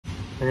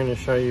I'm going to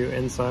show you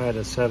inside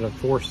a set of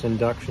forced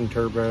induction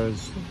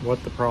turbos,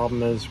 what the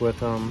problem is with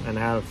them and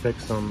how to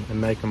fix them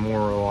and make them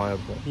more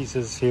reliable.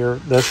 Pieces here,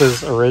 this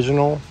is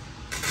original,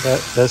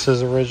 this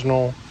is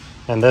original,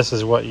 and this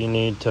is what you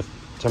need to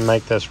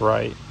make this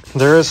right.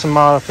 There is some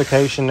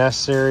modification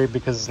necessary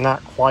because it's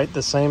not quite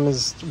the same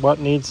as what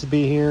needs to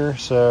be here.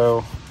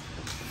 So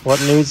what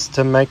needs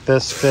to make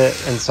this fit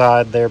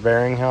inside their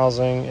bearing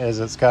housing is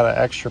it's got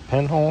an extra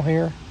pinhole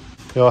here.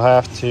 You'll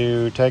have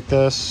to take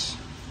this,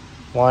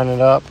 line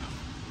it up,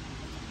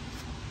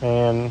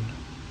 and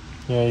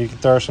you can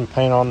throw some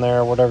paint on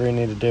there, whatever you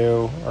need to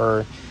do, or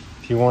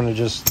if you want to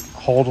just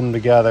hold them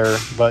together,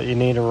 but you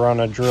need to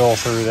run a drill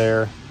through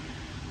there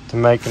to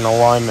make an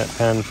alignment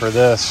pin for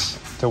this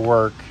to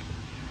work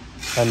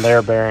and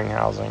their bearing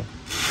housing.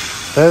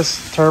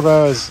 This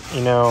turbo is,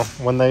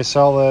 when they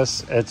sell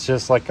this, it's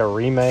just like a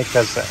remake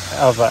of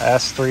a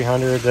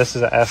S300. This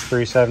is a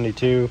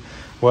S372.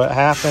 What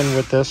happened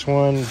with this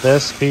one,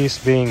 this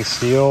piece being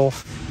steel,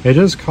 it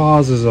just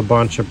causes a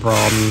bunch of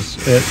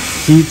problems. It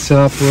heats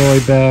up really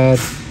bad.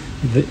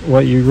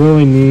 What you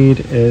really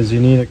need is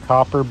you need a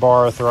copper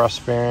bar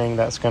thrust bearing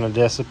that's going to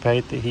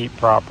dissipate the heat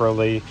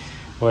properly,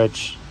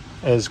 which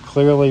is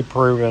clearly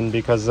proven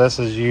because this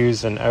is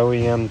used in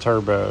OEM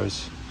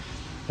turbos.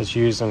 It's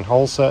used in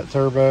whole set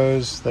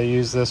turbos. They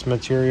use this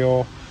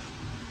material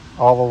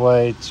all the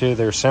way to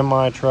their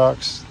semi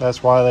trucks.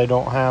 That's why they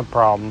don't have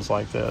problems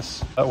like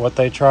this. But what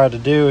they try to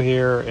do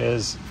here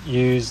is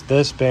use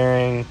this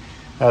bearing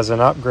as an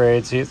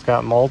upgrade. See, it's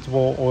got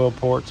multiple oil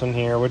ports in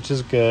here, which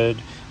is good,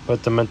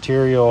 but the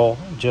material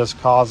just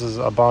causes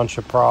a bunch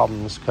of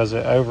problems because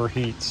it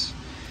overheats.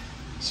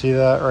 See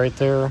that right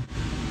there?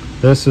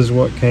 This is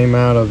what came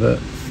out of it,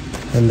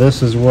 and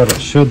this is what it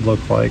should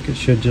look like. It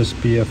should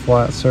just be a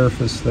flat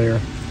surface there.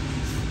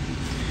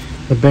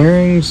 The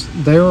bearings,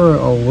 they were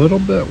a little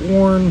bit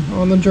worn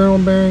on the journal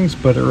bearings,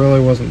 but it really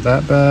wasn't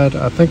that bad.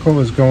 I think what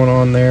was going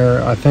on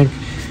there, I think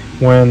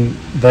when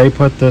they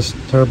put this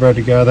turbo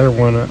together,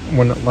 when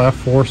it left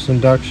forced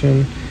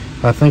induction,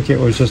 I think it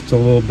was just a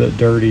little bit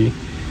dirty,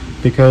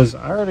 because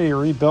I already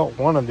rebuilt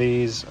one of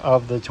these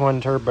of the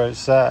twin turbo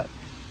set,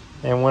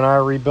 and when I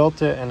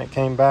rebuilt it and it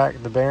came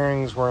back, the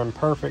bearings were in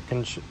perfect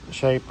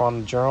shape on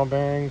the journal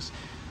bearings,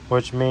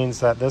 which means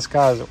that this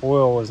guy's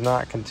oil was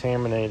not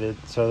contaminated.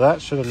 So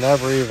that should have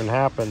never even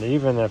happened,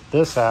 even if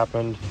this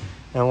happened,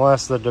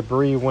 unless the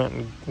debris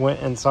went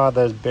inside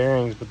those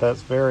bearings, but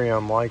that's very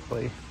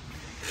unlikely.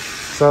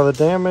 So the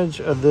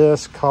damage of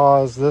this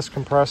caused this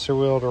compressor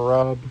wheel to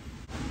rub.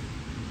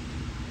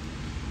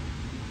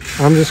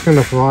 I'm just going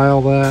to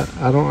file that.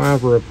 I don't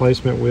have a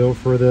replacement wheel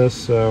for this,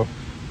 so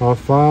I'll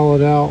file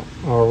it out,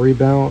 I'll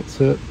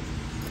rebalance it,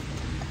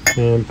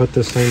 and put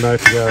this thing back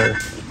together.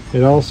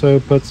 It also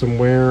put some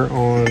wear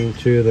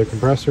onto the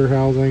compressor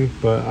housing,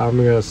 but I'm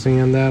going to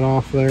sand that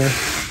off there,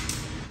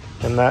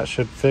 and that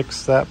should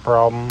fix that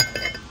problem.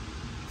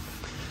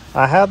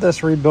 I had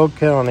this rebuild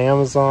kit on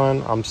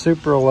Amazon. I'm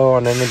super low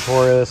on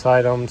inventory of this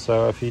item,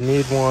 so if you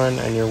need one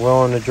and you're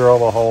willing to drill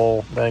the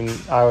hole, then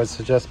I would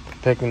suggest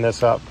picking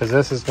this up, because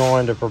this is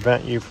going to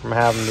prevent you from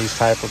having these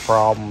type of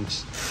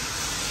problems.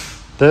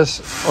 This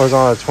was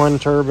on a twin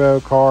turbo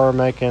car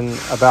making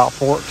about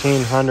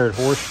 1,400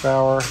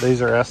 horsepower.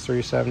 These are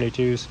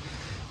S372s.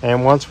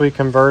 And once we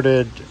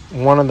converted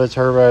one of the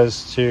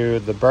turbos to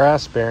the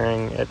brass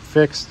bearing, it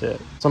fixed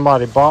it.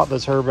 Somebody bought the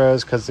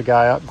turbos because the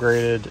guy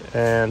upgraded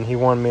and he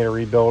wanted me to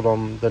rebuild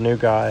them, the new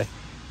guy.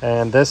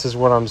 And this is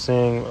what I'm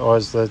seeing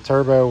was the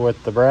turbo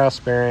with the brass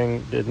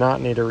bearing did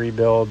not need a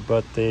rebuild,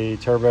 but the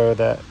turbo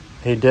that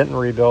he didn't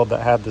rebuild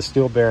that had the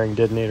steel bearing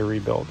did need a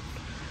rebuild.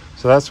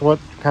 So that's what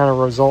kind of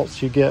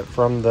results you get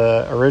from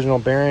the original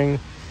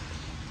bearing.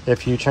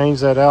 If you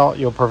change that out,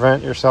 you'll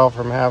prevent yourself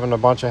from having a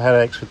bunch of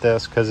headaches with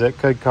this, because it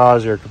could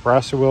cause your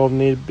compressor wheel to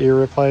need to be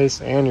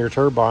replaced and your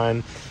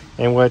turbine,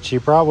 in which you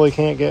probably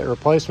can't get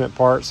replacement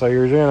parts, so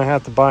you're going to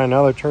have to buy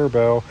another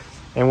turbo,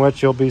 in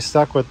which you'll be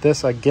stuck with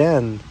this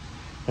again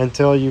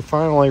until you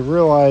finally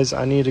realize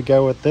I need to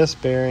go with this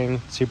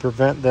bearing to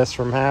prevent this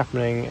from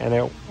happening, and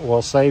it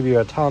will save you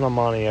a ton of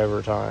money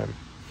over time.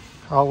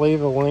 I'll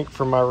leave a link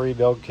for my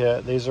rebuild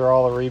kit. These are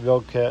all the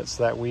rebuild kits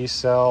that we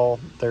sell.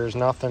 There's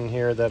nothing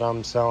here that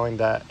I'm selling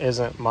that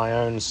isn't my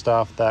own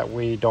stuff that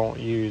we don't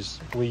use.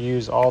 We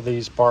use all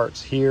these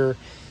parts here.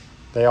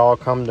 They all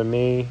come to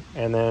me,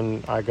 and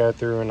then I go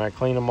through and I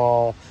clean them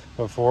all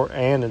before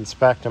and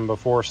inspect them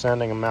before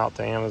sending them out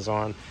to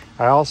Amazon.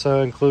 I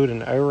also include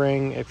an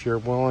O-ring. If you're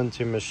willing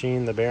to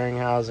machine the bearing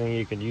housing,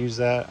 you could use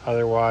that.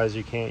 Otherwise,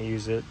 you can't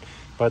use it.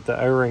 But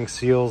the O-ring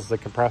seals the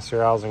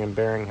compressor housing and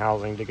bearing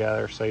housing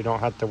together, so you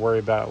don't have to worry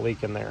about it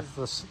leaking there.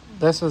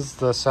 This is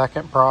the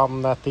second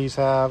problem that these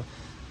have.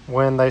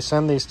 When they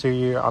send these to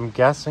you, I'm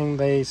guessing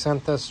they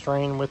sent this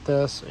strain with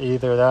this.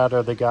 Either that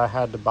or the guy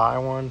had to buy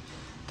one.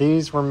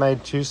 These were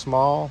made too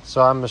small,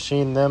 so I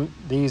machined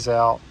these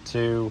out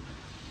to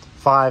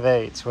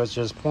 5/8, which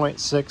is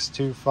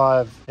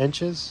 0.625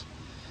 inches.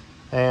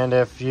 And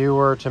if you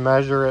were to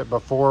measure it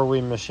before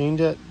we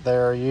machined it,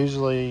 they're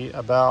usually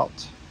about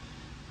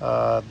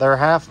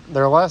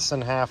They're less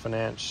than half an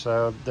inch,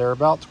 so they're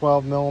about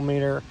 12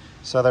 millimeter,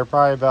 so they're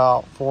probably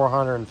about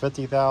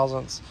 450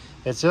 thousandths.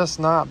 It's just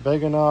not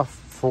big enough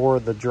for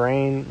the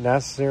drain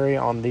necessary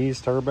on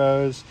these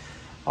turbos.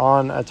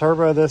 On a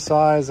turbo this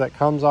size that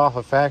comes off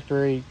a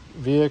factory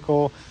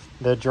vehicle,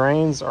 the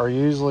drains are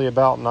usually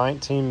about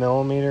 19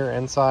 millimeter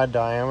inside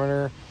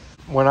diameter.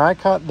 When I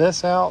cut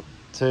this out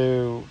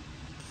to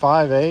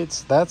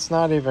 5/8, that's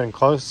not even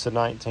close to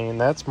 19.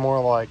 That's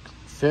more like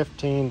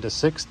 15 to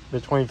 6,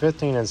 between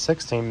 15 and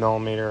 16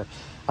 millimeter.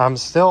 I'm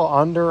still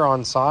under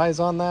on size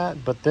on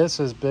that, but this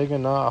is big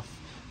enough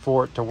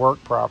for it to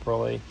work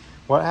properly.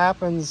 What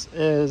happens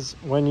is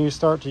when you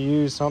start to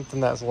use something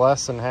that's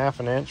less than half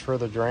an inch for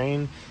the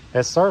drain,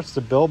 it starts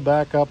to build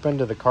back up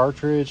into the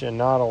cartridge and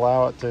not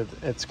allow it to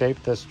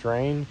escape this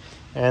drain.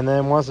 And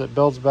then once it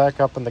builds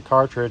back up in the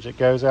cartridge, it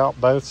goes out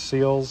both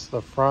seals,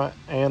 the front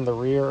and the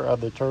rear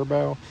of the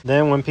turbo.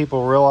 Then when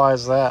people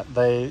realize that,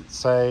 they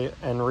say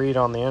and read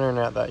on the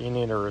internet that you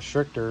need a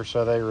restrictor,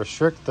 so they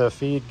restrict the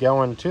feed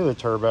going to the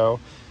turbo.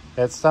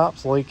 It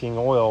stops leaking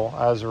oil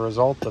as a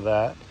result of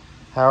that.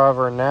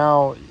 However,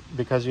 now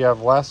because you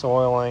have less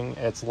oiling,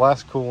 it's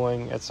less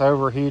cooling, it's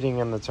overheating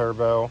in the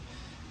turbo,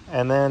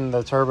 and then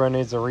the turbo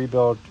needs a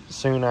rebuild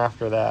soon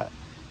after that.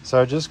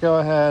 So just go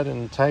ahead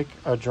and take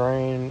a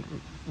drain,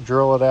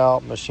 drill it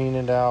out, machine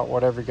it out,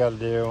 whatever you got to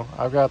do.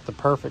 I've got the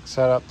perfect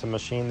setup to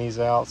machine these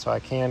out, so I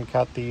can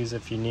cut these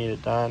if you need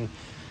it done.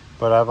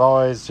 But I've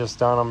always just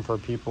done them for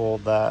people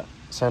that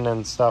send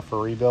in stuff for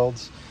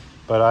rebuilds.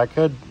 But I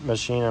could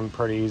machine them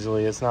pretty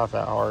easily. It's not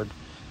that hard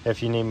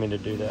if you need me to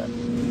do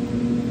that.